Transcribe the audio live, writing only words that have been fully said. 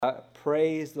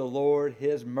Praise the Lord,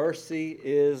 His mercy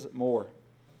is more.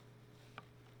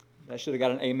 That should have got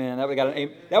an amen. That would have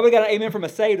got an amen from a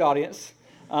saved audience.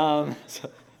 So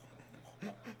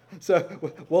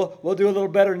we'll do a little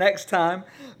better next time.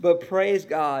 But praise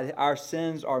God, our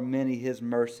sins are many. His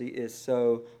mercy is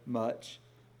so much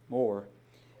more.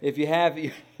 If you have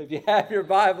your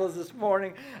Bibles this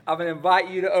morning, I'm going to invite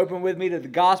you to open with me to the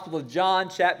Gospel of John,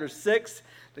 chapter 6.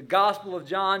 The Gospel of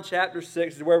John, chapter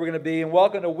 6 is where we're going to be. And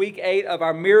welcome to week 8 of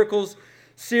our Miracles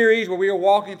series, where we are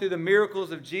walking through the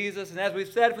miracles of Jesus. And as we've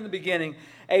said from the beginning,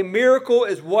 a miracle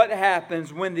is what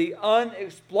happens when the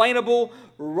unexplainable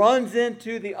runs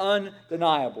into the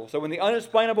undeniable. So when the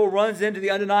unexplainable runs into the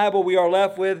undeniable, we are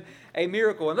left with a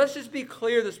miracle. And let's just be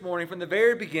clear this morning from the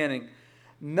very beginning.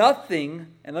 Nothing,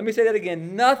 and let me say that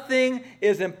again, nothing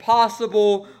is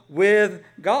impossible with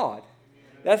God.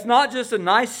 That's not just a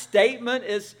nice statement.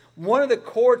 It's one of the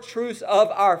core truths of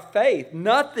our faith.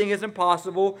 Nothing is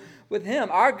impossible with Him.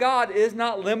 Our God is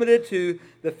not limited to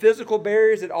the physical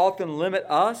barriers that often limit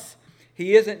us.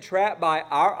 He isn't trapped by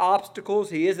our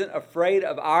obstacles. He isn't afraid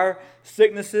of our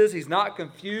sicknesses. He's not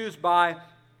confused by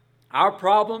our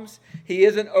problems. He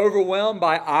isn't overwhelmed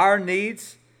by our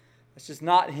needs. It's just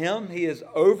not Him. He is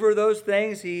over those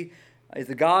things. He is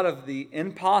the God of the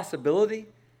impossibility.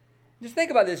 Just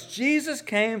think about this. Jesus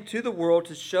came to the world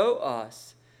to show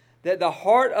us that the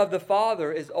heart of the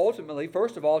Father is ultimately,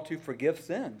 first of all, to forgive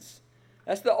sins.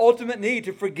 That's the ultimate need,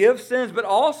 to forgive sins, but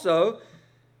also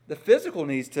the physical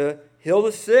needs, to heal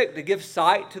the sick, to give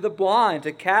sight to the blind,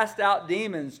 to cast out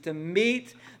demons, to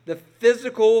meet the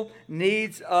physical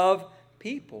needs of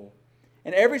people.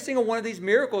 And every single one of these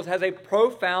miracles has a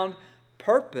profound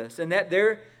purpose, and that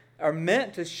they're are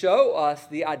meant to show us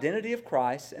the identity of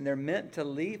Christ, and they're meant to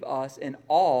leave us in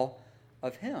awe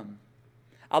of Him.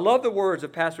 I love the words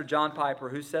of Pastor John Piper,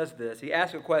 who says this. He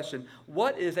asks a question,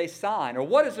 what is a sign, or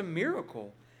what is a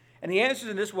miracle? And he answers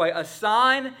in this way: a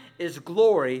sign is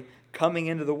glory coming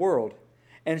into the world,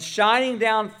 and shining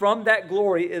down from that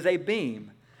glory is a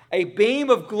beam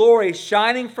of glory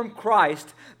shining from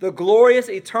Christ, the glorious,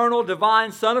 eternal,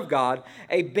 divine Son of God,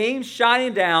 a beam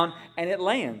shining down, and it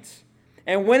lands.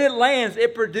 And when it lands,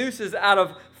 it produces out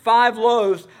of 5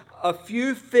 loaves, a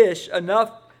few fish,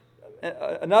 enough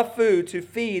food to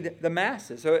feed the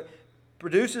masses. So it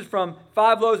produces from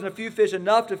 5 loaves and a few fish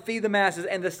enough to feed the masses.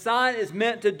 And the sign is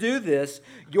meant to do this.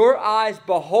 Your eyes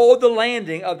behold the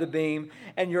landing of the beam,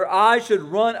 and your eyes should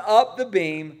run up the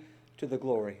beam to the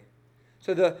glory.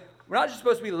 So we're not just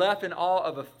supposed to be left in awe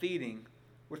of a feeding.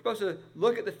 We're supposed to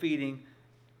look at the feeding,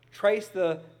 trace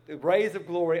the rays of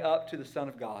glory up to the Son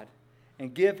of God,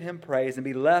 and give Him praise and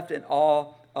be left in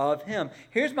awe of Him.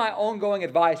 Here's my ongoing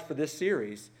advice for this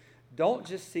series. Don't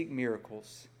just seek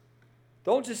miracles.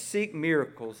 Don't just seek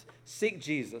miracles. Seek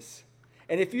Jesus.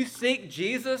 And if you seek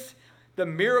Jesus, the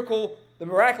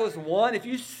miraculous one, if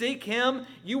you seek Him,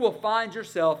 you will find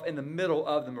yourself in the middle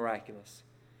of the miraculous.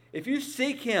 If you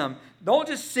seek Him, don't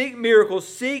just seek miracles,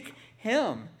 seek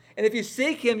Him. And if you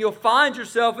seek Him, you'll find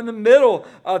yourself in the middle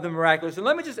of the miraculous. And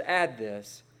let me just add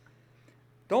this.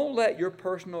 Don't let your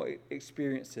personal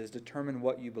experiences determine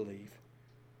what you believe.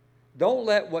 Don't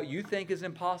let what you think is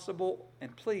impossible,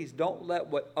 and please don't let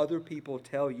what other people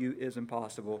tell you is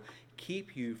impossible,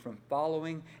 keep you from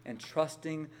following and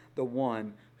trusting the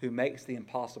one who makes the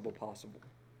impossible possible.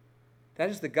 That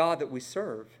is the God that we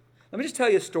serve. Let me just tell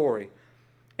you a story.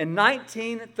 In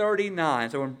 1939,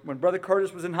 so when Brother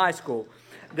Curtis was in high school,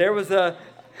 there was a...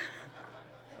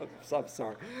 I'm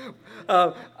sorry.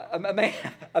 A man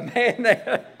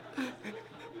there.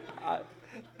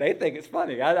 They think it's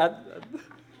funny.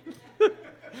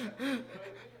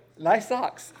 Nice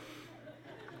socks.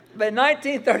 But in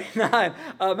 1939,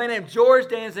 a man named George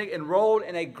Danzig enrolled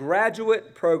in a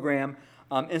graduate program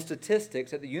in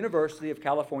statistics at the University of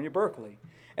California, Berkeley.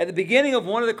 At the beginning of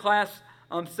one of the class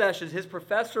sessions, his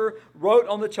professor wrote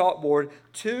on the chalkboard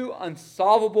 2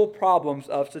 unsolvable problems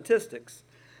of statistics.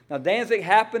 Now, Danzig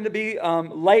happened to be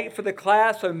late for the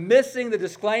class, so missing the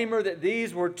disclaimer that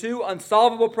these were 2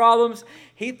 unsolvable problems,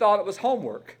 he thought it was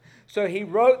homework. So he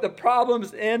wrote the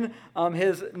problems in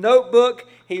his notebook,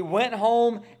 he went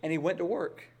home, and he went to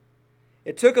work.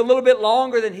 It took a little bit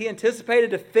longer than he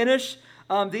anticipated to finish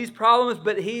these problems,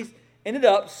 but he ended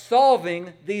up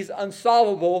solving these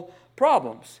unsolvable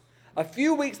problems. A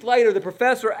few weeks later, the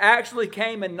professor actually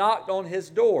came and knocked on his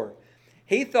door.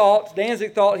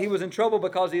 Danzig thought he was in trouble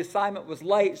because the assignment was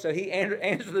late, so he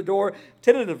answered the door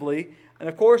tentatively. And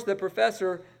of course, the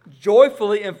professor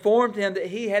joyfully informed him that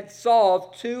he had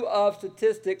solved 2 of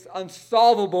statistics'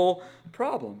 unsolvable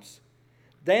problems.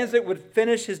 Danzig would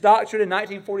finish his doctorate in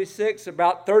 1946.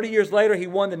 About 30 years later, he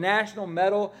won the National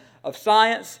Medal of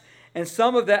Science. And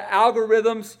some of the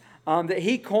algorithms that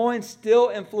he coined still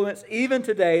influence, even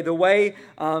today, the way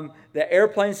that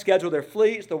airplanes schedule their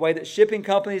fleets, the way that shipping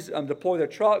companies deploy their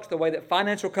trucks, the way that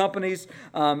financial companies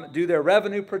do their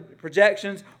revenue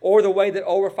projections, or the way that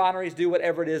oil refineries do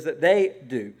whatever it is that they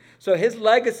do. So his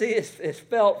legacy is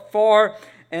felt far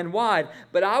and wide.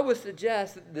 But I would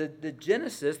suggest that the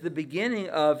genesis, the beginning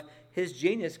of his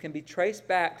genius, can be traced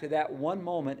back to that one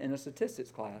moment in a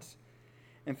statistics class.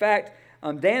 In fact,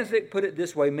 Danzig put it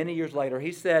this way many years later.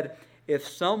 He said, if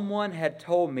someone had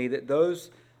told me that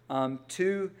those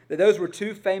were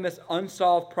two famous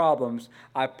unsolved problems,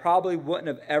 I probably wouldn't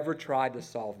have ever tried to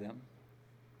solve them.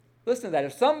 Listen to that.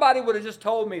 If somebody would have just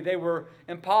told me they were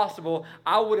impossible,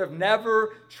 I would have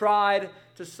never tried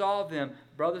to solve them.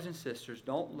 Brothers and sisters,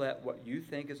 don't let what you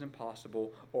think is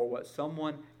impossible or what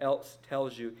someone else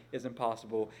tells you is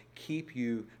impossible keep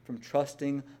you from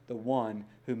trusting the one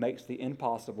who makes the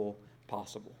impossible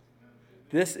possible.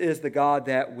 This is the God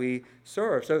that we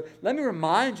serve. So let me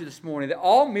remind you this morning that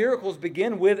all miracles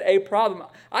begin with a problem.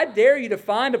 I dare you to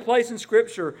find a place in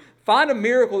Scripture, find a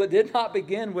miracle that did not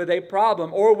begin with a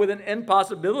problem or with an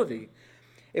impossibility.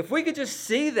 If we could just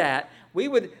see that, we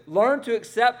would learn to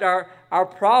accept our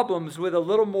problems with a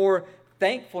little more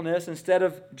thankfulness instead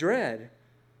of dread.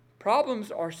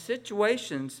 Problems are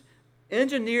situations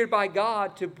engineered by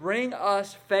God to bring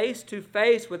us face to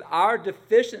face with our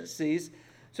deficiencies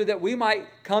so that we might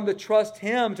come to trust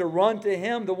Him, to run to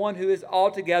Him, the one who is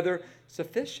altogether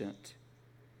sufficient.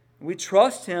 We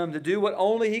trust Him to do what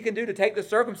only He can do, to take the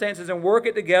circumstances and work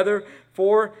it together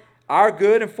for our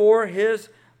good and for His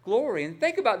glory. And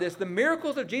think about this. The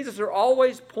miracles of Jesus are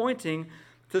always pointing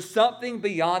to something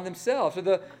beyond themselves. So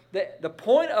the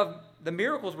point of the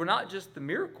miracles were not just the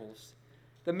miracles.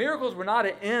 The miracles were not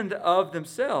an end of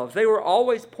themselves. They were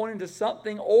always pointing to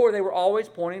something, or they were always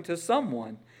pointing to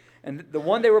someone. And the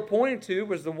one they were pointing to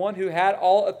was the one who had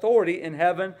all authority in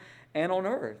heaven and on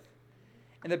earth.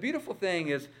 And the beautiful thing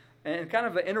is, and kind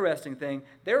of an interesting thing,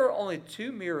 there are only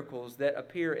 2 miracles that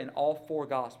appear in all 4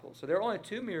 Gospels. So there are only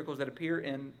 2 miracles that appear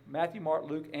in Matthew, Mark,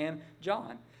 Luke, and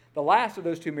John. The last of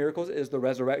those 2 miracles is the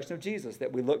resurrection of Jesus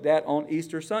that we looked at on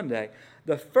Easter Sunday.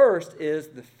 The first is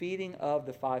the feeding of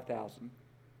the 5,000.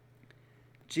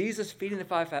 Jesus feeding the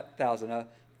 5,000, a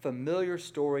familiar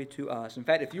story to us. In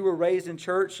fact, if you were raised in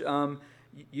church,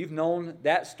 you've known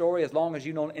that story as long as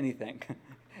you've known anything.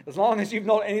 As long as you've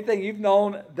known anything, you've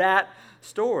known that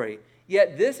story.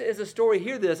 Yet this is a story,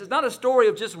 hear this, it's not a story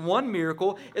of just one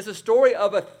miracle, it's a story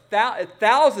of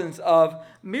thousands of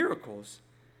miracles.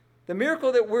 The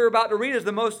miracle that we're about to read is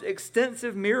the most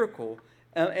extensive miracle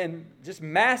and just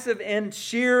massive in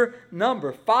sheer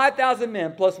number. 5,000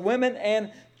 men plus women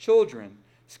and children.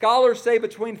 Scholars say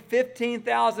between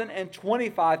 15,000 and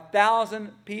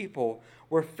 25,000 people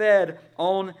were fed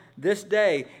on this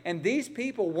day. And these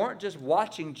people weren't just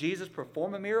watching Jesus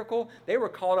perform a miracle, they were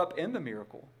caught up in the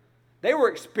miracle. They were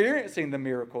experiencing the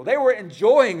miracle. They were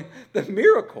enjoying the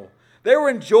miracle. They were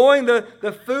enjoying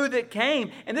the food that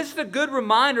came. And this is a good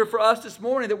reminder for us this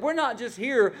morning that we're not just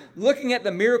here looking at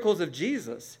the miracles of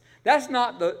Jesus. That's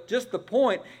not just the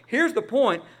point. Here's the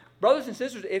point. Brothers and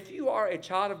sisters, if you are a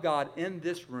child of God in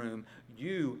this room,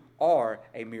 you are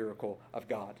a miracle of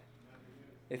God.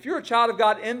 If you're a child of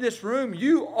God in this room,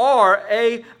 you are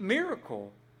a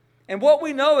miracle. And what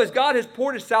we know is God has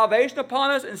poured His salvation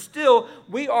upon us, and still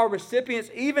we are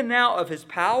recipients even now of His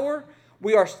power.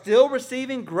 We are still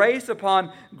receiving grace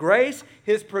upon grace.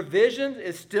 His provision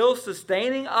is still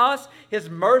sustaining us. His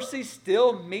mercy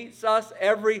still meets us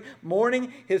every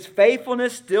morning. His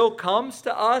faithfulness still comes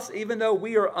to us even though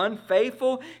we are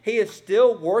unfaithful. He is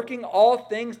still working all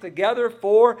things together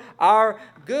for our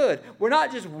good. We're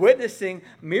not just witnessing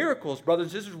miracles,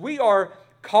 brothers and sisters. We are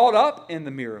caught up in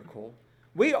the miracle.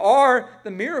 We are the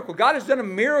miracle. God has done a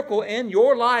miracle in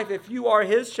your life if you are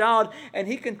His child, and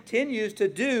He continues to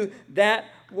do that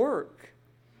work.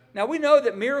 Now, we know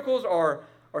that miracles are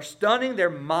stunning, they're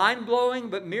mind-blowing,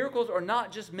 but miracles are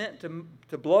not just meant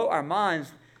to blow our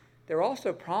minds. They're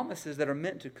also promises that are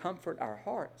meant to comfort our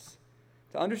hearts,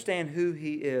 to understand who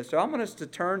He is. So I want us to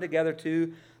turn together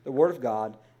to the Word of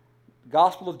God,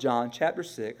 Gospel of John, chapter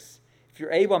 6. If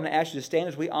you're able, I'm going to ask you to stand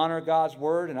as we honor God's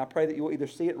Word, and I pray that you will either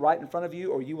see it right in front of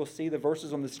you or you will see the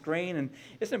verses on the screen. And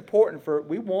it's important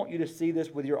we want you to see this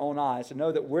with your own eyes, to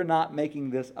know that we're not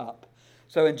making this up.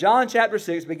 So in John chapter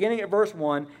 6, beginning at verse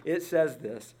 1, it says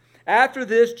this: After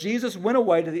this, Jesus went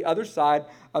away to the other side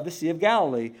of the Sea of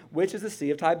Galilee, which is the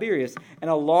Sea of Tiberias, and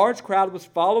a large crowd was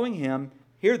following Him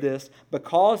Hear this,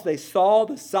 because they saw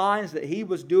the signs that he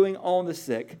was doing on the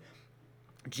sick.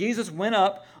 Jesus went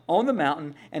up on the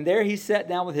mountain, and there he sat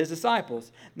down with his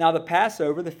disciples. Now the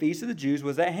Passover, the feast of the Jews,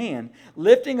 was at hand.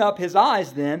 Lifting up his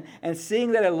eyes then, and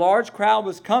seeing that a large crowd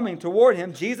was coming toward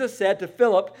him, Jesus said to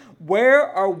Philip, "Where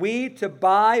are we to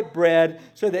buy bread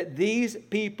so that these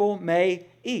people may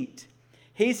eat?"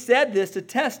 He said this to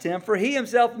test him, for he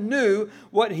himself knew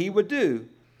what he would do.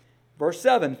 Verse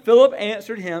 7, Philip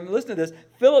answered him. Listen to this.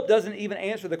 Philip doesn't even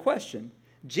answer the question.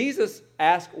 Jesus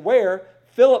asked where.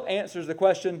 Philip answers the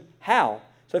question, how?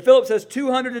 So Philip says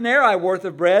 200 denarii worth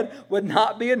of bread would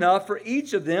not be enough for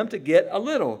each of them to get a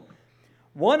little.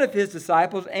 One of his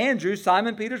disciples, Andrew,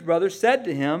 Simon Peter's brother, said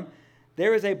to him,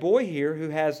 "There is a boy here who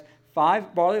has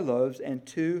 5 barley loaves and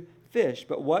 2 fish,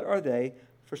 but what are they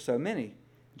for so many?"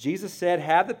 Jesus said,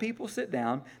 "Have the people sit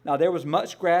down." Now there was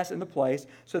much grass in the place,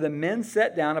 so the men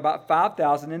sat down, about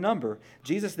 5,000 in number.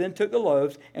 Jesus then took the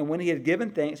loaves, and when he had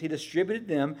given thanks, he distributed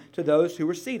them to those who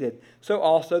were seated. So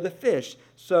also the fish,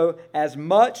 so as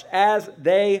much as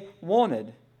they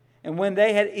wanted. And when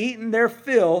they had eaten their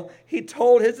fill, he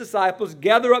told his disciples,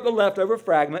 "Gather up the leftover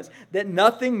fragments, that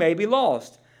nothing may be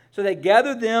lost." So they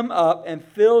gathered them up and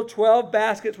filled 12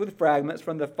 baskets with fragments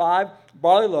from the 5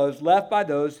 barley loaves left by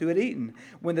those who had eaten.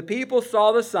 When the people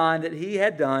saw the sign that he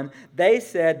had done, they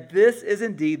said, "This is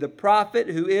indeed the prophet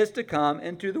who is to come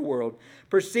into the world."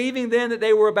 Perceiving then that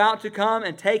they were about to come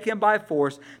and take him by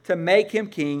force to make him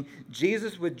king,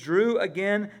 Jesus withdrew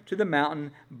again to the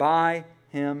mountain by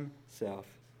himself.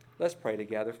 Let's pray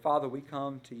together. Father, we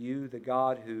come to you, the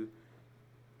God who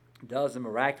does the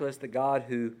miraculous, the God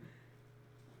who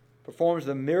performs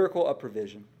the miracle of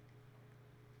provision.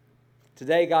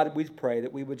 Today, God, we pray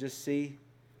that we would just see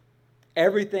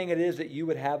everything it is that you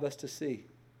would have us to see.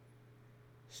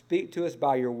 Speak to us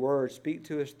by your word. Speak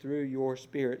to us through your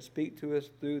Spirit. Speak to us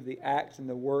through the acts and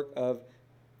the work of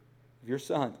your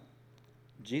Son.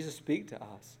 Jesus, speak to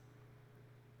us.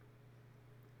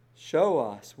 Show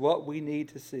us what we need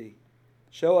to see.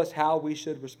 Show us how we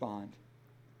should respond.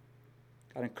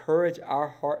 God, encourage our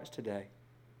hearts today.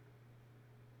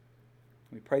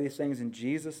 We pray these things in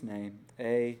Jesus' name.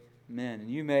 Amen. And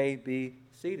you may be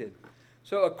seated.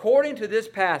 So according to this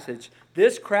passage,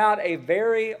 this crowd, a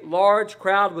very large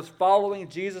crowd, was following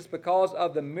Jesus because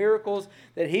of the miracles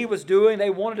that he was doing. They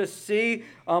wanted to see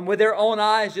with their own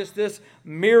eyes just this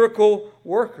miracle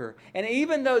worker. And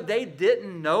even though they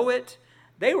didn't know it,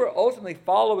 they were ultimately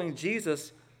following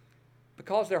Jesus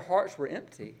because their hearts were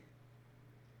empty.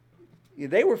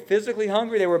 They were physically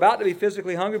hungry. They were about to be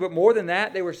physically hungry, but more than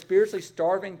that, they were spiritually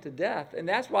starving to death. And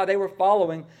that's why they were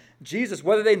following Jesus,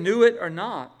 whether they knew it or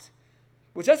not.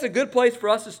 Which that's a good place for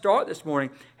us to start this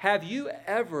morning. Have you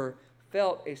ever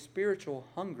felt a spiritual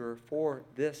hunger for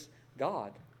this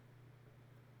God?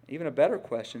 Even a better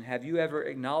question, have you ever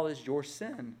acknowledged your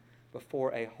sin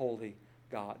before a holy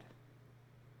God?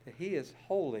 That he is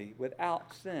holy,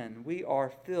 without sin. We are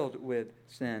filled with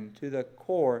sin to the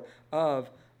core of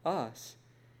us.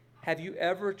 Have you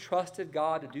ever trusted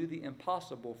God to do the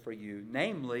impossible for you,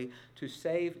 namely to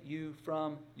save you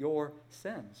from your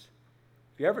sins?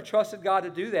 If you ever trusted God to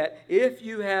do that, if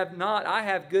you have not, I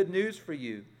have good news for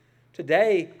you.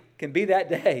 Today can be that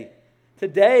day.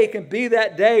 Today can be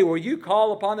that day where you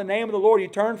call upon the name of the Lord. You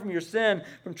turn from your sin,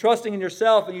 from trusting in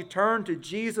yourself, and you turn to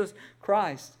Jesus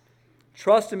Christ.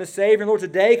 Trust him as Savior. Lord,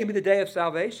 today can be the day of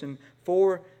salvation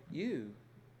for you.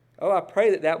 Oh, I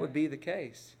pray that that would be the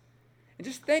case. And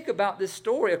just think about this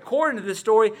story. According to this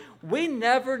story, we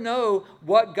never know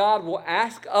what God will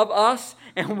ask of us,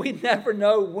 and we never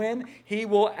know when he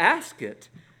will ask it.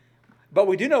 But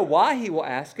we do know why he will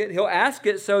ask it. He'll ask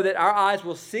it so that our eyes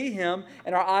will see him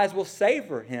and our eyes will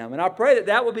savor him. And I pray that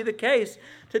that will be the case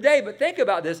today. But think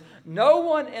about this. No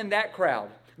one in that crowd,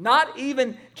 not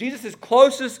even Jesus'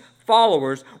 closest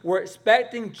followers, were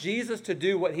expecting Jesus to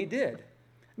do what he did.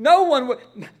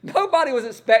 Nobody was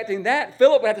expecting that.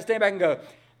 Philip would have to stand back and go,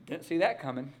 "Didn't see that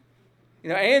coming."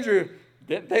 Andrew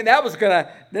didn't think that was going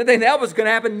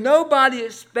to happen. Nobody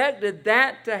expected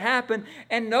that to happen,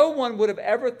 and no one would have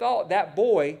ever thought that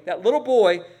little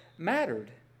boy, mattered.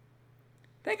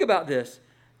 Think about this.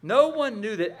 No one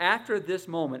knew that after this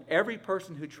moment, every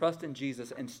person who trusts in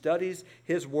Jesus and studies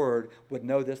his word would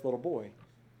know this little boy.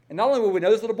 And not only would we know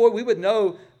this little boy, we would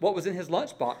know what was in his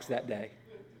lunchbox that day.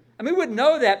 We would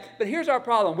know that, but here's our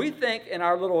problem. We think in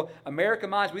our little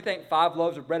American minds, we think 5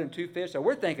 loaves of bread and 2 fish. So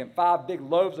we're thinking 5 big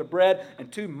loaves of bread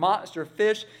and 2 monster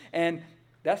fish, and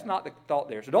that's not the thought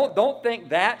there. So don't think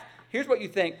that. Here's what you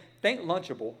think. Think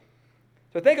Lunchable.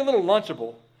 So think a little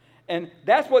Lunchable. And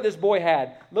that's what this boy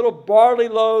had. Little barley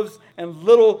loaves and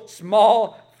little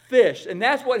small fish. And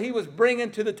that's what he was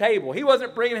bringing to the table. He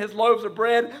wasn't bringing his loaves of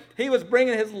bread. He was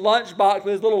bringing his lunchbox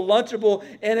with his little Lunchable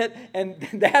in it. And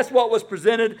that's what was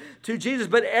presented to Jesus.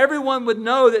 But everyone would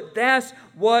know that that's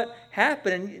what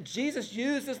happened. And Jesus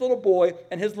used this little boy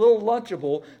and his little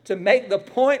Lunchable to make the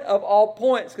point of all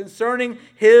points concerning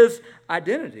his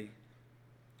identity.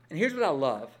 And here's what I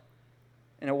love,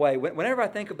 in a way. Whenever I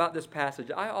think about this passage,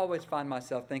 I always find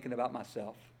myself thinking about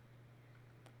myself.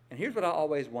 And here's what I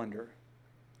always wonder.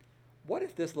 What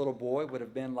if this little boy would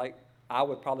have been like I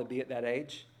would probably be at that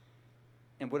age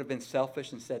and would have been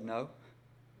selfish and said no?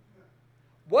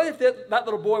 What if that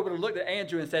little boy would have looked at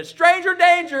Andrew and said, stranger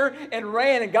danger, and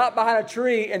ran and got behind a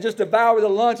tree and just devoured the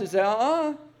lunch and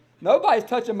said, nobody's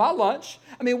touching my lunch.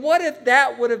 I mean, what if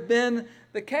that would have been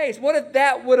the case? What if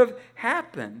that would have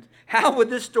happened? How would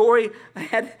this story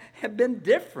have been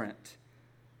different?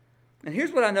 And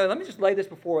here's what I know. Let me just lay this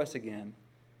before us again.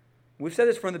 We've said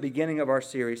this from the beginning of our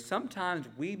series. Sometimes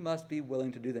we must be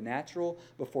willing to do the natural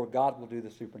before God will do the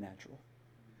supernatural.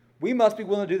 We must be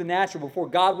willing to do the natural before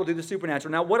God will do the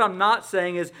supernatural. Now, what I'm not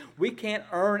saying is we can't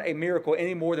earn a miracle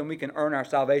any more than we can earn our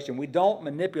salvation. We don't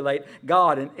manipulate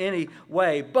God in any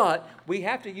way, but we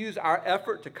have to use our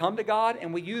effort to come to God,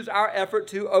 and we use our effort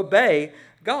to obey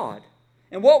God.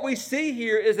 And what we see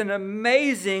here is an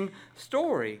amazing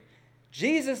story.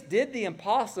 Jesus did the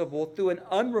impossible through an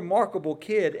unremarkable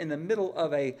kid in the middle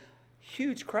of a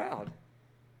huge crowd.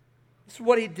 This is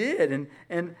what he did.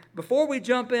 And before we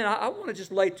jump in, I want to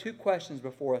just lay two questions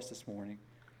before us this morning.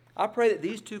 I pray that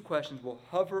these two questions will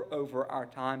hover over our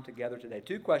time together today.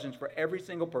 Two questions for every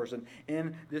single person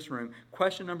in this room.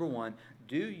 Question number one,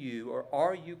 do you or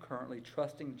are you currently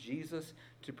trusting Jesus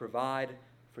to provide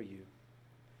for you?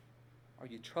 Are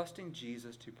you trusting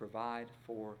Jesus to provide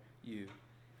for you?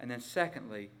 And then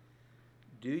secondly,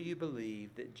 do you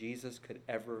believe that Jesus could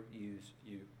ever use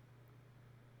you?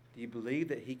 Do you believe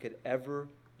that he could ever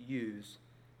use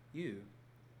you?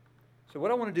 So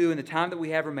what I want to do in the time that we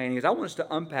have remaining is I want us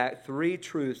to unpack three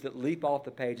truths that leap off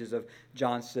the pages of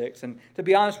John 6. And to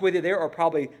be honest with you, there are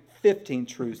probably 15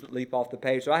 truths that leap off the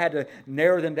page. So I had to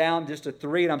narrow them down just to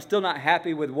three, and I'm still not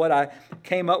happy with what I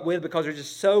came up with because there's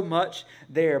just so much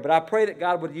there. But I pray that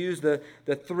God would use the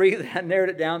three that I narrowed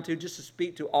it down to just to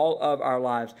speak to all of our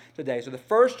lives today. So the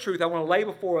first truth I want to lay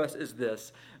before us is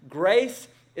this. Grace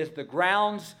is the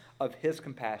grounds of his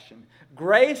compassion.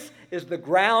 Grace is the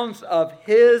grounds of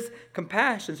his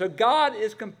compassion. So God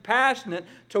is compassionate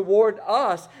toward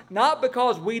us, not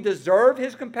because we deserve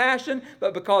his compassion,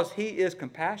 but because he is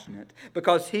compassionate,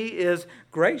 because he is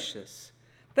gracious.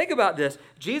 Think about this.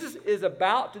 Jesus is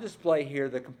about to display here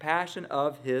the compassion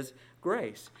of his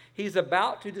grace. He's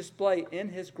about to display in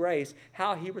his grace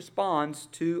how he responds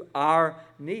to our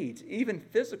needs, even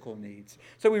physical needs.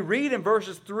 So we read in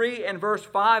verses 3 and verse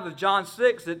 5 of John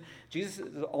 6 that Jesus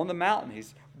is on the mountain.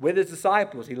 He's with his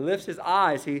disciples. He lifts his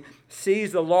eyes. He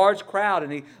sees the large crowd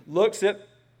and he looks at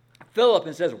Philip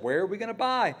and says, where are we going to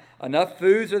buy enough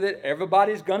food so that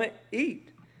everybody's going to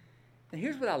eat? And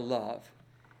here's what I love.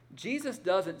 Jesus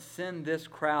doesn't send this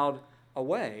crowd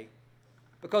away.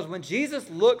 Because when Jesus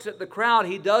looks at the crowd,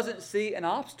 he doesn't see an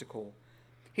obstacle.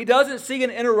 He doesn't see an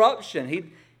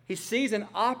interruption. He sees an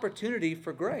opportunity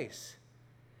for grace.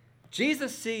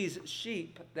 Jesus sees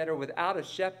sheep that are without a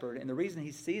shepherd, and the reason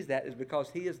he sees that is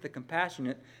because he is the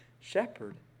compassionate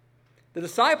shepherd. The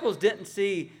disciples didn't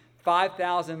see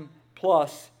 5,000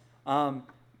 plus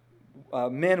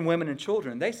men, women, and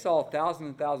children. They saw thousands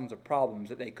and thousands of problems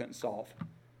that they couldn't solve.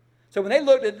 So when they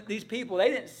looked at these people, they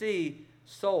didn't see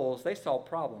souls, they saw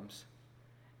problems.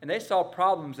 And they saw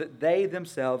problems that they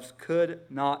themselves could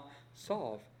not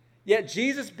solve. Yet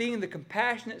Jesus, being the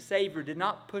compassionate Savior, did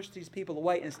not push these people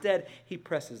away. Instead, he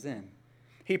presses in.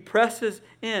 He presses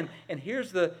in. And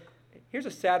here's a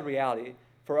sad reality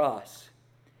for us.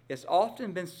 It's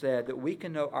often been said that we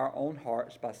can know our own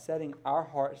hearts by setting our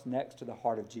hearts next to the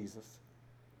heart of Jesus.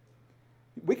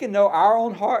 We can know our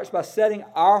own hearts by setting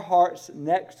our hearts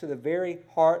next to the very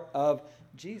heart of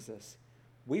Jesus.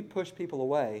 We push people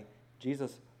away,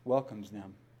 Jesus welcomes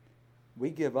them.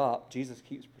 We give up, Jesus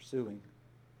keeps pursuing.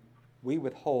 We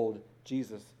withhold,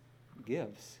 Jesus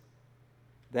gives.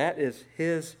 That is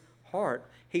his heart.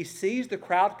 He sees the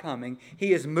crowd coming.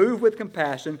 He is moved with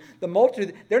compassion. The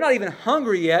multitude, they're not even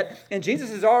hungry yet, and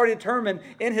Jesus has already determined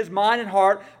in his mind and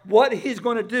heart what he's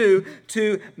going to do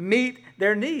to meet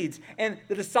their needs. And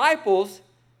the disciples,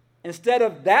 instead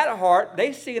of that heart,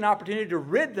 they see an opportunity to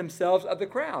rid themselves of the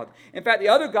crowd. In fact, the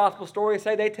other gospel stories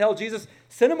say they tell Jesus,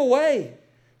 send them away.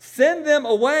 Send them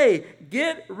away.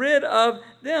 Get rid of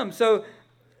them. So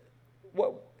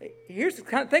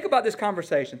think about this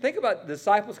conversation. Think about the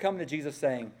disciples coming to Jesus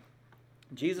saying,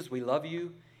 Jesus, we love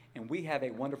you, and we have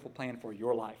a wonderful plan for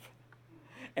your life.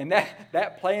 And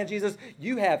that plan, Jesus,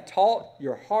 you have taught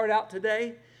your heart out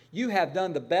today. You have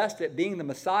done the best at being the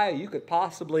Messiah you could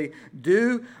possibly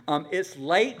do. It's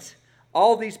late.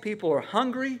 All these people are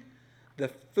hungry. The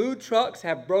food trucks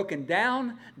have broken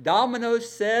down. Domino's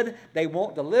said they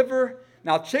won't deliver.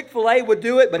 Now, Chick-fil-A would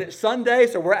do it, but it's Sunday,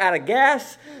 so we're out of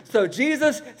gas. So,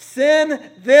 Jesus, send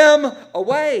them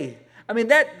away. I mean,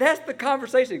 that's the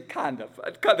conversation, kind of.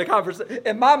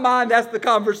 In my mind, that's the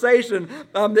conversation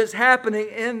that's happening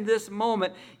in this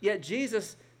moment. Yet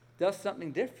Jesus does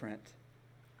something different.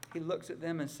 He looks at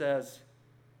them and says,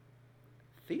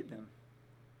 feed them.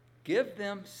 Give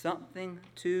them something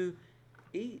to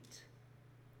eat.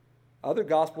 Other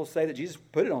Gospels say that Jesus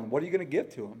put it on. What are you going to give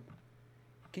to them?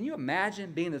 Can you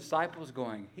imagine being the disciples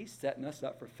going, he's setting us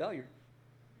up for failure?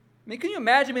 I mean, can you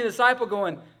imagine being a disciple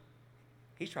going,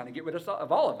 he's trying to get rid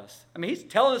of all of us. I mean, he's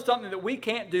telling us something that we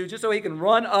can't do just so he can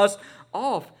run us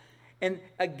off. And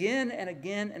again and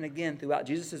again and again throughout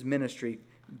Jesus' ministry,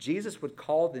 Jesus would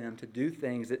call them to do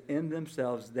things that in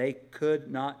themselves they could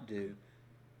not do,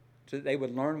 so that they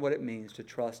would learn what it means to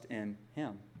trust in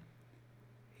him.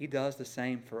 He does the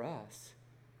same for us.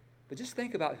 But just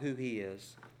think about who he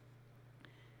is.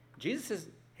 Jesus is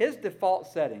his default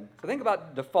setting. So think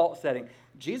about default setting.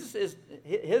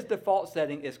 His default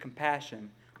setting is compassion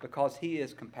because he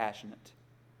is compassionate.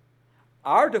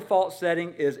 Our default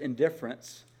setting is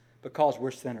indifference because we're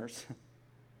sinners.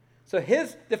 So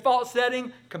his default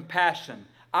setting, compassion.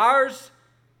 Ours,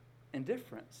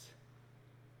 indifference.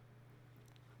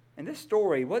 And this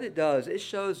story, what it does, it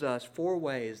shows us 4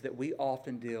 ways that we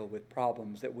often deal with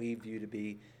problems that we view to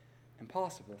be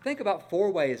impossible. Think about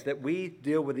 4 ways that we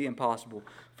deal with the impossible.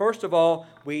 First of all,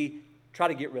 we try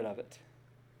to get rid of it.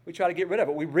 We try to get rid of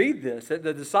it. We read this.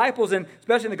 The disciples,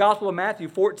 especially in the Gospel of Matthew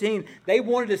 14, they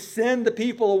wanted to send the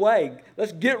people away.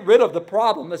 Let's get rid of the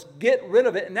problem. Let's get rid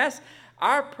of it. And that's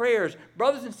our prayers.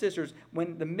 Brothers and sisters,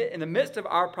 in the midst of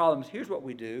our problems, here's what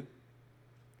we do.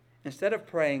 Instead of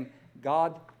praying,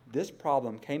 God, this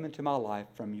problem came into my life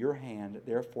from your hand.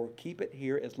 Therefore, keep it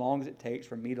here as long as it takes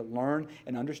for me to learn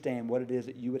and understand what it is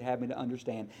that you would have me to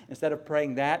understand. Instead of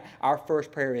praying that, our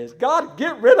first prayer is, God,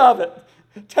 get rid of it.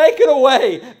 Take it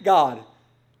away, God.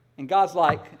 And God's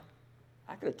like,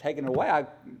 I could have taken it away. I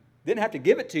didn't have to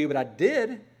give it to you, but I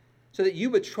did so that you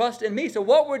would trust in me. So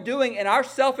what we're doing in our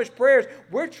selfish prayers,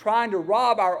 we're trying to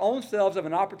rob our own selves of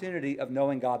an opportunity of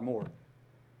knowing God more.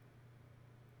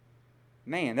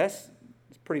 Man, that's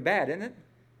pretty bad, isn't it?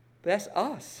 But that's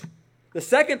us. The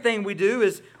second thing we do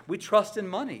is we trust in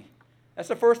money. That's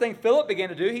the first thing Philip began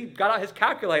to do. He got out his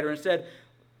calculator and said,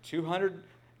 200,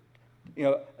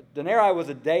 denarii was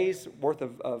a day's worth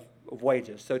of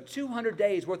wages. So 200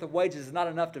 days worth of wages is not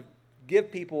enough to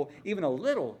give people even a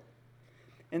little.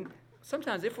 And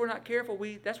sometimes if we're not careful,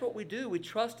 that's what we do. We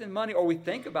trust in money, or we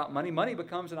think about money. Money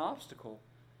becomes an obstacle.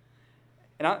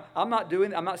 And I'm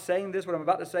not saying this. What I'm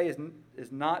about to say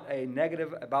is not a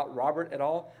negative about Robert at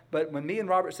all. But when me and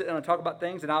Robert sit down and talk about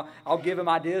things, and I'll give him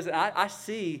ideas, and I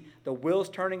see the wheels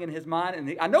turning in his mind,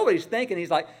 and I know what he's thinking.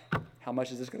 He's like, how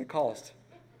much is this going to cost?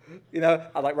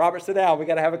 I'm like, Robert, sit down. We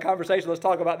got to have a conversation. Let's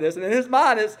talk about this. And in his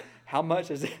mind is, how much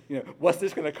is it? What's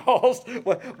this going to cost?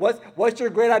 What's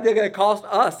your great idea going to cost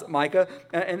us, Micah?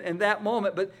 And in that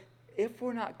moment. But if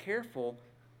we're not careful,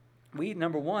 we,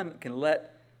 number one, can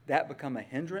let that become a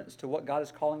hindrance to what God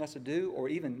is calling us to do, or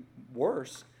even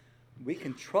worse, we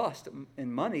can trust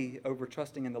in money over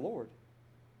trusting in the Lord.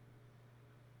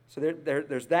 So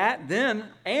there's that. Then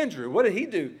Andrew, what did he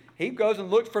do? He goes and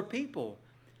looks for people.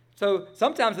 So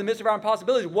sometimes in the midst of our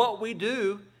impossibilities, what we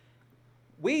do,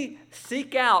 we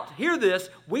seek out, hear this,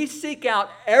 we seek out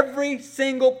every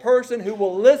single person who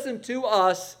will listen to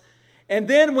us. And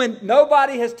then when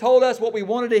nobody has told us what we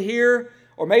wanted to hear,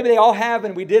 or maybe they all have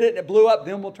and we did it and it blew up,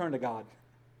 then we'll turn to God.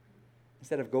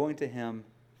 Instead of going to him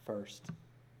first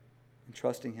and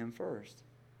trusting him first.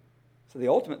 So the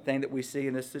ultimate thing that we see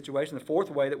in this situation, the fourth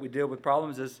way that we deal with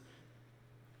problems, is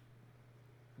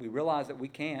we realize that we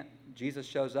can't. Jesus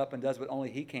shows up and does what only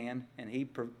he can, and he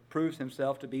proves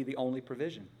himself to be the only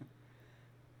provision.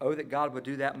 Oh, that God would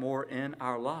do that more in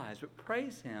our lives. But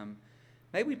praise him.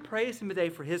 May we praise him today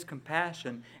for his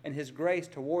compassion and his grace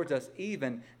towards us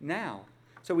even now.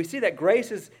 So we see that grace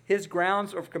is his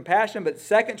grounds of compassion, but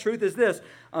second truth is this.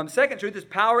 Second truth is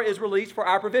power is released for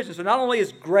our provision. So not only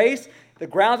is grace the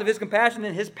grounds of his compassion,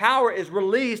 then his power is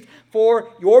released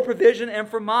for your provision and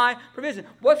for my provision.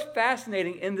 What's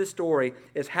fascinating in this story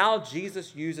is how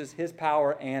Jesus uses his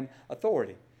power and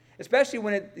authority, especially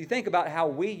when you think about how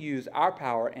we use our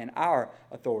power and our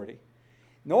authority.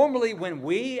 Normally when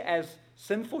we as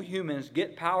sinful humans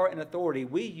get power and authority,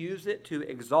 we use it to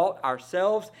exalt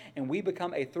ourselves and we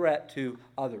become a threat to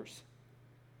others.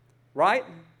 Right?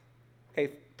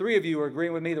 Okay, 3 of you are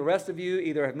agreeing with me. The rest of you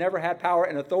either have never had power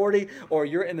and authority or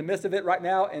you're in the midst of it right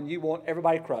now and you want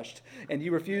everybody crushed and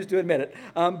you refuse to admit it.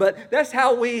 But that's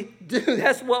how we do.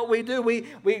 That's what we do. We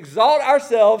exalt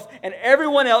ourselves and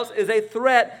everyone else is a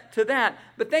threat to that.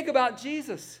 But think about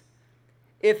Jesus.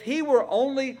 If he were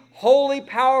only holy,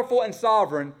 powerful, and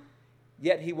sovereign,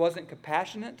 yet he wasn't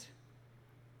compassionate,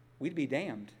 we'd be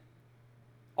damned.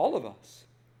 All of us.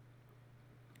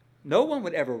 No one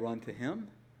would ever run to him.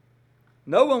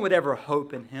 No one would ever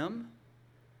hope in him.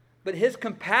 But his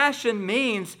compassion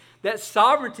means that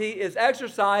sovereignty is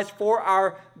exercised for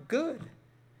our good.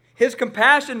 His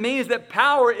compassion means that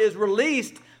power is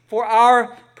released for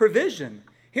our provision.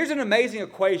 Here's an amazing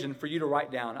equation for you to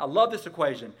write down. I love this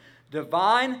equation.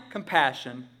 Divine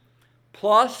compassion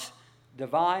plus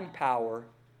divine power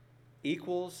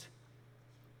equals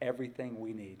everything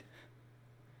we need.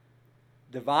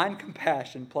 Divine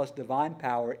compassion plus divine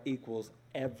power equals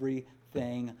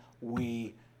everything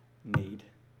we need.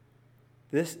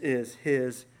 This is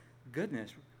his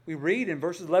goodness. We read in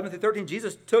verses 11 through 13,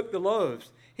 Jesus took the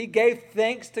loaves. He gave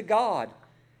thanks to God.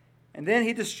 And then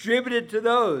he distributed to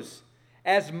those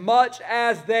as much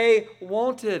as they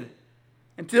wanted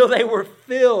until they were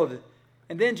filled.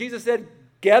 And then Jesus said,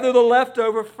 gather the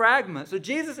leftover fragments. So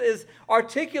Jesus is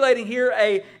articulating here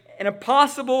an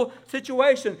impossible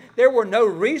situation. There were no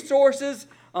resources.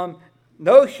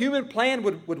 No human plan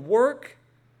would work.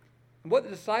 And what the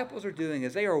disciples are doing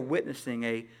is they are witnessing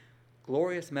a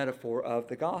glorious metaphor of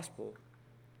the gospel.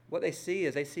 What they see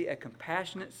is they see a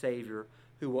compassionate Savior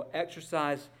who will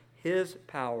exercise his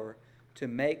power to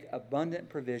make abundant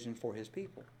provision for his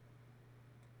people.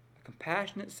 A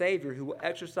compassionate Savior who will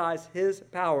exercise his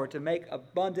power to make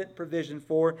abundant provision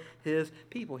for his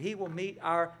people. He will meet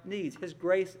our needs. His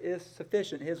grace is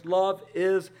sufficient. His love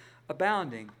is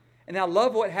abounding. And I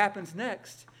love what happens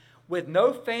next. With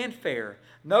no fanfare,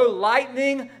 no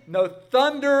lightning, no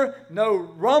thunder, no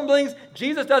rumblings.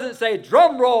 Jesus doesn't say,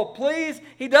 drum roll, please.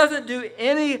 He doesn't do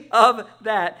any of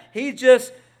that. He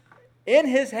just, in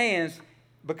his hands,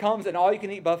 becomes an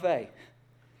all-you-can-eat buffet.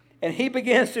 And he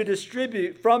begins to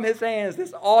distribute from his hands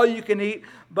this all-you-can-eat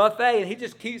buffet. And he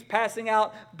just keeps passing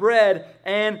out bread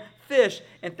and fish.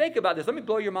 And think about this. Let me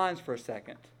blow your minds for a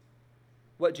second.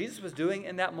 What Jesus was doing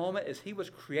in that moment is he was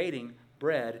creating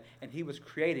bread and he was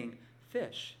creating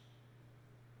fish.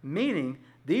 Meaning,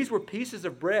 these were pieces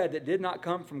of bread that did not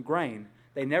come from grain.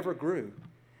 They never grew.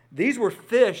 These were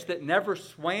fish that never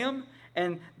swam,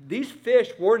 and these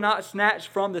fish were not snatched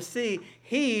from the sea.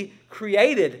 He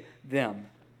created them.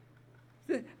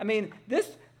 I mean,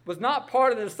 this was not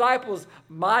part of the disciples'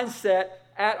 mindset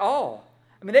at all.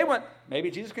 I mean, they went,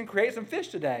 maybe Jesus can create some fish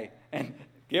today and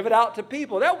give it out to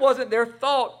people. That wasn't their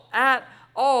thought at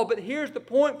all. But here's the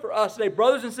point for us today,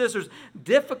 brothers and sisters.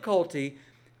 Difficulty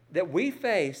that we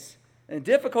face and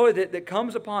difficulty that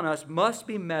comes upon us must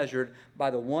be measured by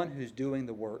the one who's doing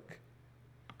the work.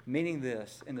 Meaning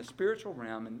this, in the spiritual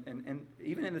realm and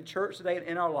even in the church today and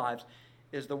in our lives,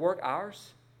 is the work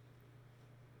ours?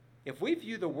 If we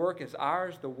view the work as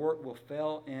ours, the work will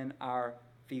fail in our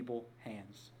feeble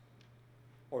hands.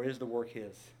 Or is the work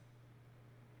his?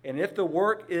 And if the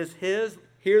work is his,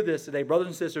 hear this today, brothers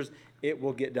and sisters, it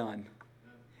will get done.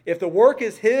 If the work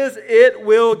is his, it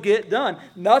will get done.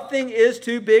 Nothing is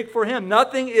too big for him.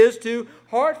 Nothing is too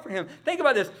hard for him. Think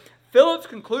about this. Philip's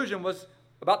conclusion was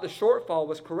about the shortfall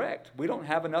was correct. We don't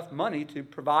have enough money to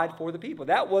provide for the people.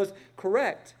 That was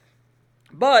correct.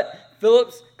 But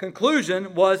Philip's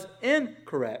conclusion was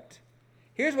incorrect.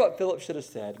 Here's what Philip should have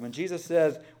said. When Jesus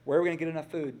says, where are we going to get enough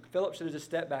food? Philip should have just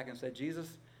stepped back and said, Jesus,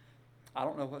 I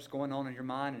don't know what's going on in your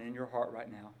mind and in your heart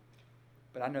right now,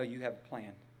 but I know you have a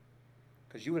plan.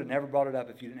 Because you would have never brought it up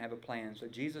if you didn't have a plan. So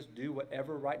Jesus, do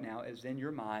whatever right now is in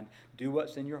your mind, do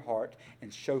what's in your heart,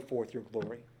 and show forth your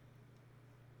glory.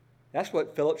 That's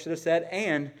what Philip should have said,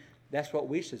 and that's what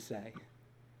we should say.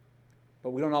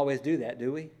 But we don't always do that,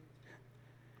 do we?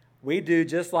 We do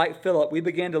just like Philip. We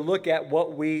begin to look at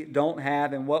what we don't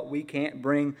have and what we can't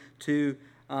bring to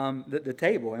the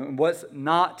table and what's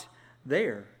not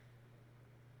there.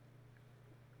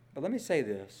 But let me say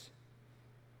this,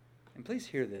 and please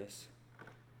hear this.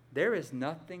 There is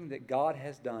nothing that God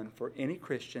has done for any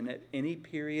Christian at any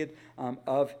period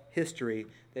of history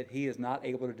that he is not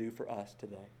able to do for us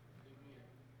today.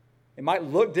 It might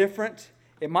look different.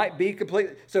 It might be complete.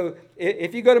 So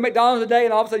if you go to McDonald's today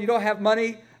and all of a sudden you don't have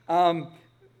money,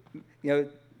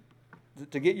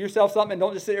 to get yourself something.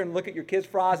 Don't just sit there and look at your kids'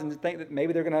 fries and think that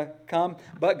maybe they're going to come.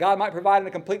 But God might provide in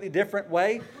a completely different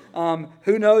way.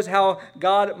 Who knows how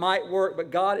God might work,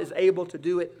 but God is able to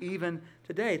do it even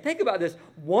today. Think about this.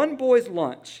 One boy's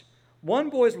lunch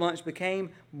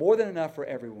became more than enough for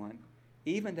everyone,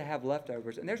 even to have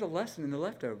leftovers. And there's a lesson in the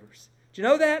leftovers. Do you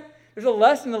know that? There's a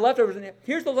lesson in the leftovers. And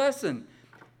here's the lesson.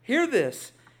 Hear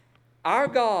this. Our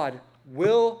God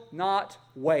will not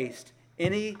waste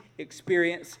any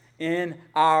experience in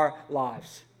our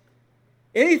lives.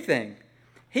 Anything.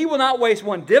 He will not waste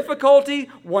one difficulty,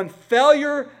 one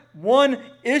failure, one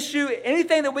issue,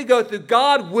 anything that we go through.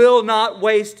 God will not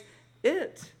waste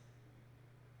it.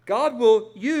 God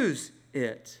will use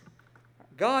it.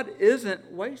 God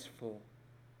isn't wasteful.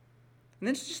 And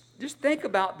then just think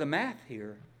about the math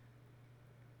here.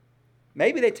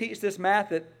 Maybe they teach this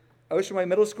math at Ocean Way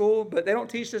Middle School, but they don't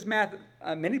teach this math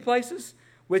at many places,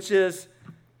 which is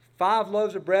 5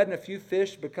 loaves of bread and a few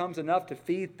fish becomes enough to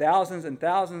feed thousands and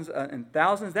thousands and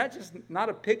thousands. That's just not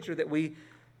a picture that we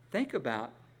think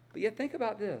about. But yet think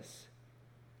about this.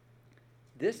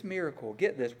 This miracle,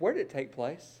 get this, where did it take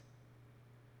place?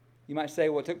 You might say,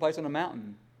 well, it took place on a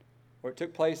mountain, or it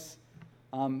took place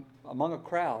among a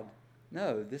crowd.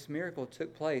 No, this miracle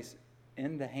took place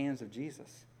in the hands of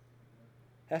Jesus.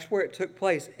 That's where it took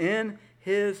place, in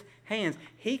His hands.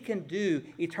 He can do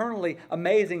eternally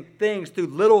amazing things through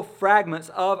little fragments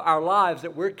of our lives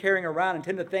that we're carrying around and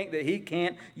tend to think that He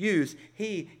can't use.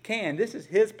 He can. This is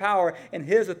His power and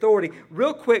His authority.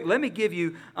 Real quick, let me give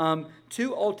you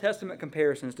 2 Old Testament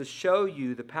comparisons to show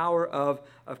you the power of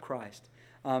Christ.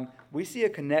 We see a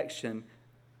connection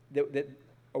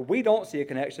or we don't see a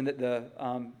connection that the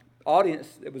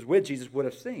audience that was with Jesus would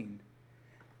have seen.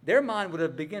 Their mind would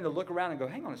have begun to look around and go,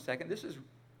 hang on a second, this is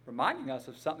reminding us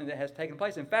of something that has taken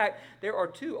place. In fact, there are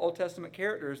 2 Old Testament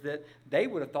characters that they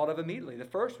would have thought of immediately. The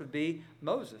first would be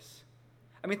Moses.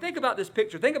 I mean, think about this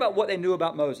picture. Think about what they knew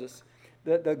about Moses.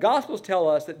 The Gospels tell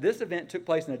us that this event took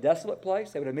place in a desolate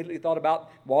place. They would have immediately thought about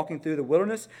walking through the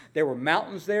wilderness. There were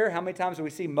mountains there. How many times do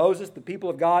we see Moses, the people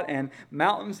of God, and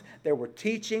mountains? There were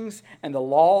teachings and the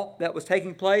law that was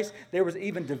taking place. There was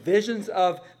even divisions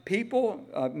of people.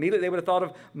 Immediately they would have thought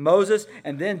of Moses,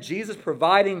 and then Jesus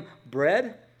providing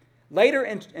bread. Later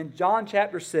in John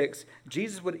chapter 6,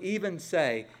 Jesus would even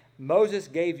say, Moses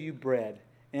gave you bread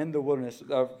in the wilderness.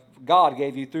 God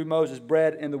gave you through Moses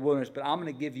bread in the wilderness, but I'm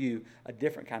going to give you a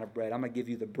different kind of bread. I'm going to give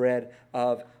you the bread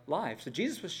of life. So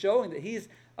Jesus was showing that He's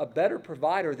a better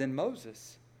provider than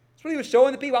Moses. That's what He was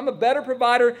showing the people. I'm a better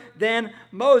provider than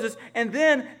Moses. And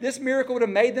then this miracle would have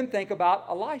made them think about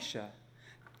Elisha.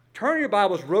 Turn your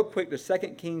Bibles real quick to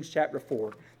 2 Kings chapter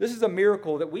 4. This is a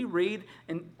miracle that we read,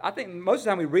 and I think most of the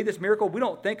time we read this miracle, we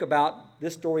don't think about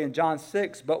this story in John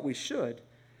 6, but we should.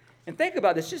 And think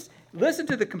about this. Just listen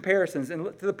to the comparisons and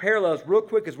to the parallels real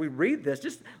quick as we read this.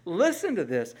 Just listen to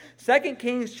this. 2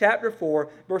 Kings chapter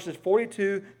 4, verses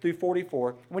 42 through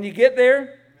 44. When you get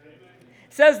there,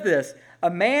 it says this. A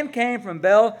man came from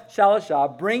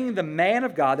Baal-Shalishah, bringing the man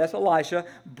of God, that's Elisha,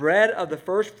 bread of the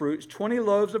first fruits, 20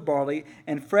 loaves of barley,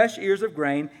 and fresh ears of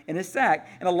grain in his sack.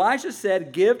 And Elisha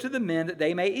said, give to the men that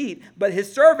they may eat. But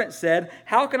his servant said,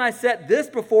 how can I set this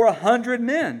before 100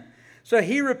 men? So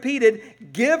he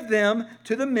repeated, give them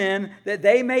to the men that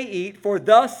they may eat, for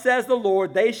thus says the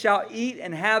Lord, they shall eat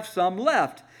and have some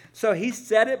left. So he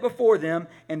set it before them,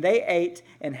 and they ate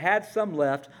and had some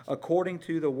left, according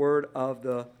to the word of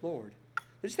the Lord.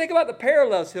 Just think about the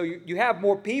parallels here. You have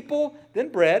more people than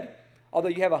bread, although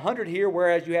you have 100 here,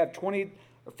 whereas you have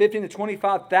 15 to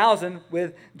 25,000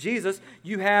 with Jesus.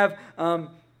 You have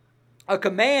a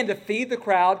command to feed the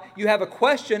crowd. You have a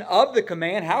question of the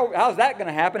command. How's that going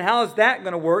to happen? How is that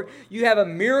going to work? You have a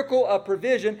miracle of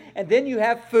provision, and then you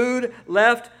have food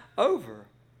left over.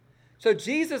 So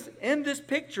Jesus in this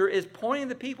picture is pointing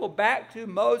the people back to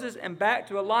Moses and back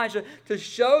to Elijah to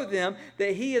show them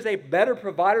that He is a better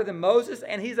provider than Moses,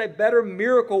 and He's a better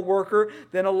miracle worker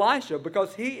than Elisha,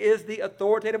 because He is the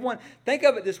authoritative one. Think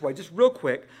of it this way, just real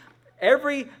quick.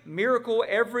 Every miracle,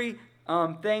 every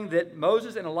thing that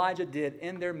Moses and Elijah did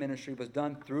in their ministry was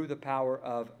done through the power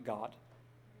of God.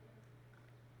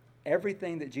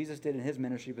 Everything that Jesus did in His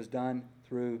ministry was done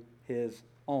through His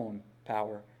own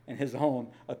power and His own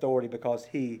authority, because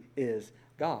He is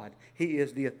God. He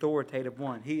is the authoritative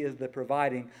one. He is the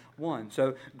providing one.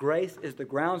 So grace is the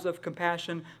grounds of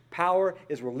compassion. Power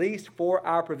is released for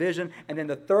our provision. And then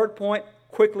the third point,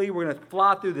 quickly, we're going to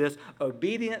fly through this.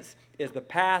 Obedience is the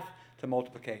path to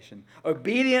multiplication.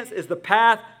 Obedience is the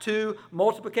path to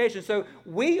multiplication. So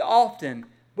we often,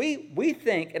 we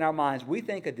think in our minds, we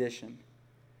think addition.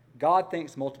 God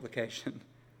thinks multiplication.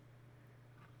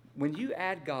 when you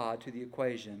add God to the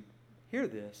equation, hear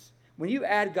this. When you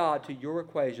add God to your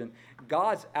equation,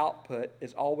 God's output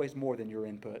is always more than your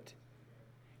input.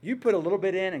 You put a little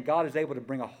bit in, and God is able to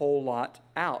bring a whole lot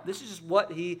out. This is just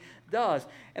what He does.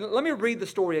 And let me read the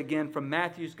story again from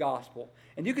Matthew's Gospel.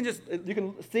 And you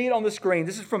can see it on the screen.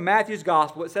 This is from Matthew's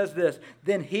Gospel. It says this: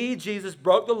 Then He, Jesus,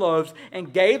 broke the loaves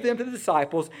and gave them to the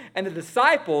disciples, and the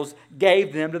disciples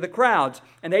gave them to the crowds.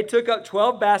 And they took up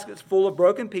 12 baskets full of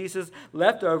broken pieces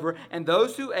left over, and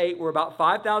those who ate were about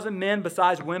 5,000 men,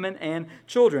 besides women and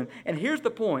children. And here's the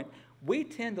point. We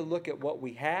tend to look at what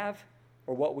we have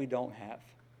or what we don't have.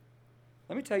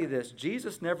 Let me tell you this.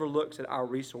 Jesus never looks at our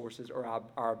resources or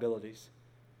our abilities.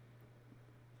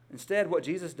 Instead, what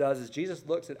Jesus does is Jesus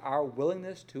looks at our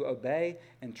willingness to obey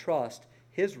and trust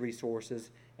His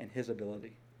resources and His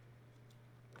ability.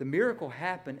 The miracle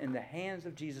happened in the hands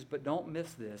of Jesus, but don't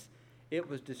miss this. It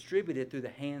was distributed through the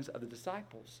hands of the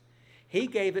disciples. He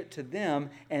gave it to them,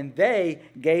 and they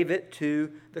gave it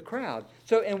to the crowd.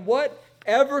 So in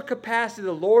whatever capacity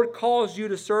the Lord calls you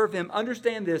to serve Him,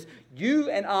 understand this: you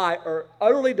and I are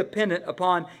utterly dependent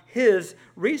upon His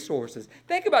resources.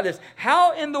 Think about this.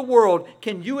 How in the world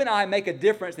can you and I make a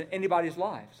difference in anybody's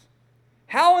lives?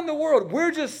 How in the world?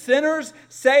 We're just sinners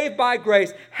saved by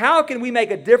grace. How can we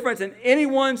make a difference in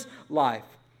anyone's life?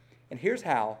 And here's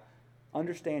how.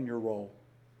 Understand your role.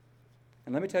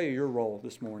 And let me tell you your role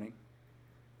this morning.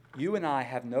 You and I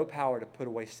have no power to put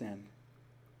away sin.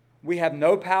 We have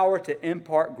no power to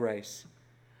impart grace.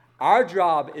 Our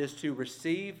job is to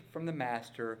receive from the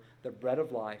Master the bread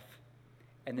of life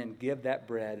and then give that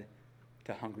bread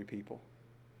to hungry people.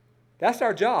 That's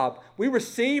our job. We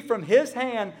receive from His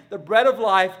hand the bread of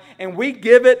life and we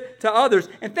give it to others.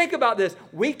 And think about this.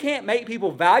 We can't make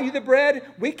people value the bread.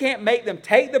 We can't make them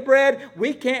take the bread.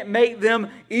 We can't make them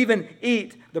even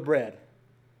eat the bread.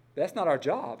 That's not our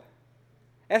job.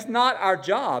 That's not our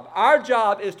job. Our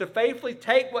job is to faithfully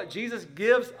take what Jesus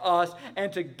gives us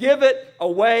and to give it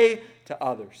away to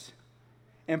others.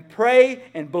 And pray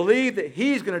and believe that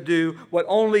He's going to do what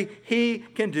only He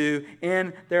can do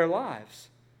in their lives.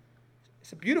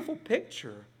 It's a beautiful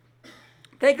picture.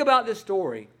 Think about this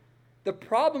story. The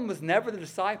problem was never the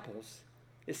disciples.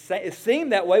 It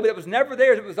seemed that way, but it was never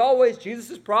theirs. It was always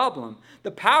Jesus' problem.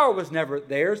 The power was never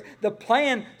theirs. The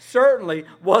plan certainly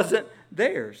wasn't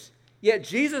theirs. Yet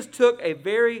Jesus took a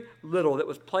very little that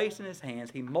was placed in His hands.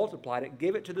 He multiplied it,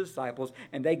 gave it to the disciples,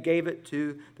 and they gave it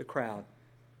to the crowd.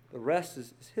 The rest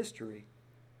is history.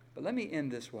 But let me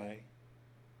end this way.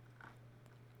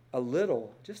 A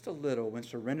little, just a little, when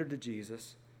surrendered to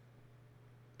Jesus,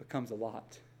 becomes a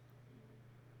lot.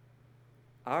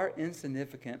 Our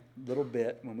insignificant little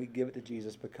bit, when we give it to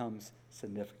Jesus, becomes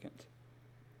significant.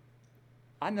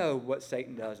 I know what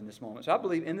Satan does in this moment. So I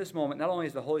believe in this moment, not only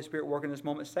is the Holy Spirit working in this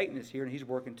moment, Satan is here and he's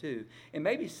working too. And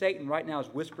maybe Satan right now is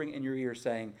whispering in your ear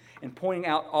saying, and pointing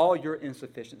out all your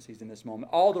insufficiencies in this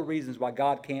moment, all the reasons why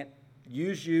God can't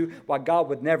use you, why God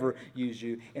would never use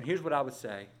you. And here's what I would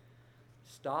say.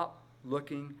 Stop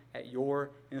looking at your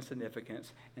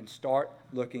insignificance and start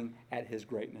looking at His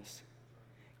greatness.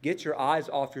 Get your eyes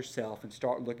off yourself and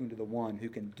start looking to the one who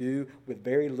can do with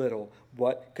very little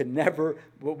what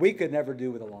we could never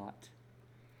do with a lot.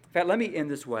 In fact, let me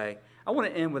end this way. I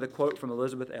want to end with a quote from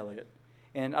Elizabeth Elliot.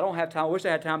 And I don't have time. I wish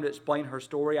I had time to explain her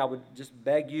story. I would just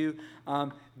beg you,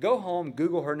 go home,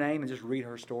 Google her name, and just read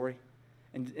her story.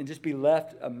 And just be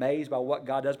left amazed by what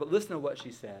God does. But listen to what she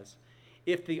says.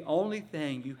 If the only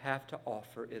thing you have to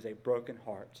offer is a broken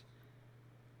heart,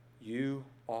 you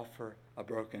offer a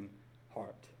broken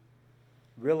heart.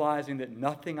 Realizing that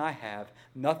nothing I have,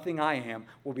 nothing I am,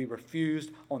 will be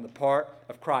refused on the part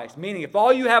of Christ. Meaning, if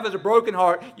all you have is a broken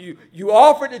heart, you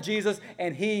offer it to Jesus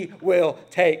and He will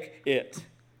take it.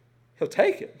 He'll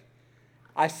take it.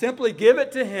 I simply give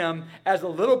it to Him as a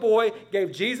little boy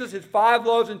gave Jesus his 5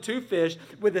 loaves and 2 fish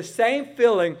with the same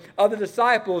feeling of the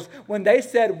disciples when they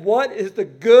said, "What is the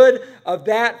good of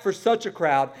that for such a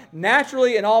crowd?"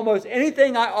 Naturally, in almost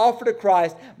anything I offer to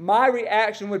Christ, my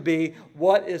reaction would be,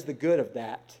 "What is the good of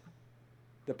that?"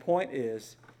 The point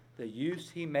is, the use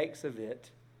He makes of it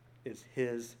is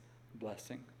His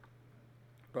blessing.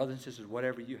 Brothers and sisters,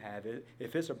 whatever you have,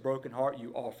 if it's a broken heart,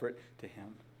 you offer it to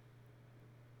Him.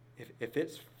 If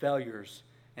it's failures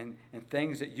and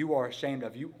things that you are ashamed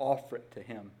of, you offer it to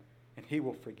Him. And He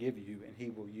will forgive you and He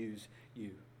will use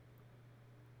you.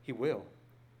 He will.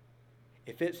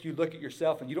 If it's you look at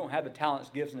yourself and you don't have the talents,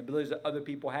 gifts, and abilities that other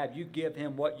people have, you give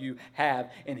Him what you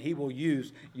have and He will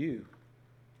use you.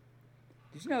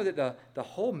 Did you know that the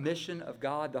whole mission of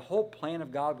God, the whole plan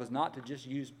of God was not to just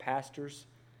use pastors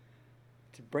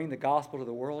to bring the gospel to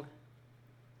the world?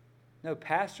 No,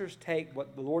 pastors take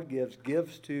what the Lord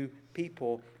gives to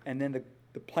people, and then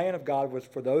the plan of God was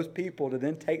for those people to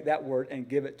then take that word and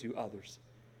give it to others,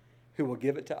 who will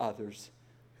give it to others,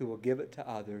 who will give it to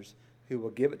others, who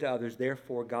will give it to others.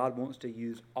 Therefore, God wants to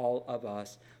use all of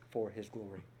us for His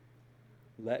glory.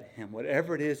 Let Him,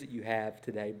 whatever it is that you have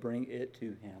today, bring it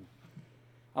to Him.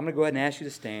 I'm going to go ahead and ask you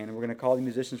to stand, and we're going to call the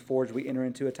musicians forward as we enter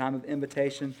into a time of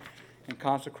invitation and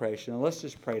consecration. And let's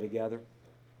just pray together.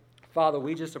 Father,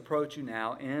 we just approach you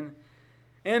now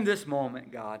in this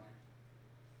moment, God.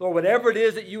 Lord, whatever it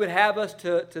is that you would have us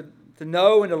to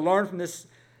know and to learn from this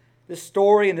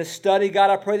story and this study, God,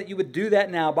 I pray that you would do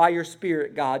that now by your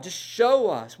Spirit, God. Just show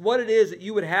us what it is that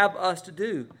you would have us to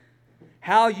do,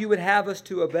 how you would have us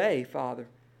to obey, Father.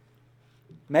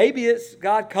 Maybe it's,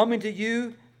 God, coming to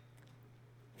you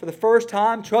for the first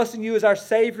time, trusting you as our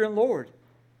Savior and Lord.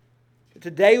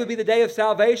 Today would be the day of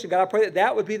salvation. God, I pray that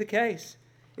that would be the case.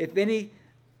 If any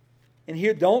in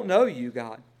here don't know you,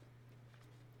 God.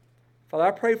 Father,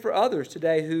 I pray for others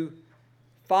today who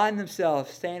find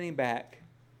themselves standing back,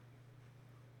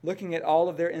 looking at all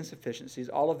of their insufficiencies,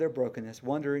 all of their brokenness,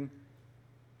 wondering,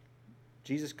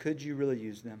 Jesus, could you really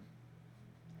use them?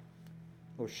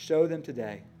 Lord, show them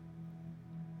today.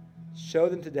 Show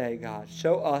them today, God.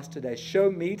 Show us today.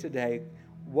 Show me today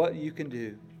what you can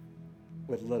do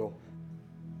with little.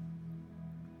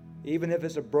 Even if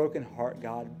it's a broken heart,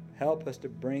 God, help us to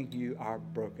bring you our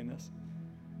brokenness.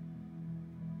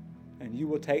 And you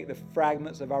will take the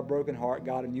fragments of our broken heart,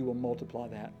 God, and you will multiply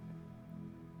that.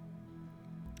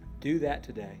 Do that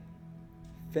today.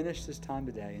 Finish this time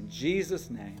today. In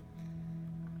Jesus' name,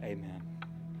 amen.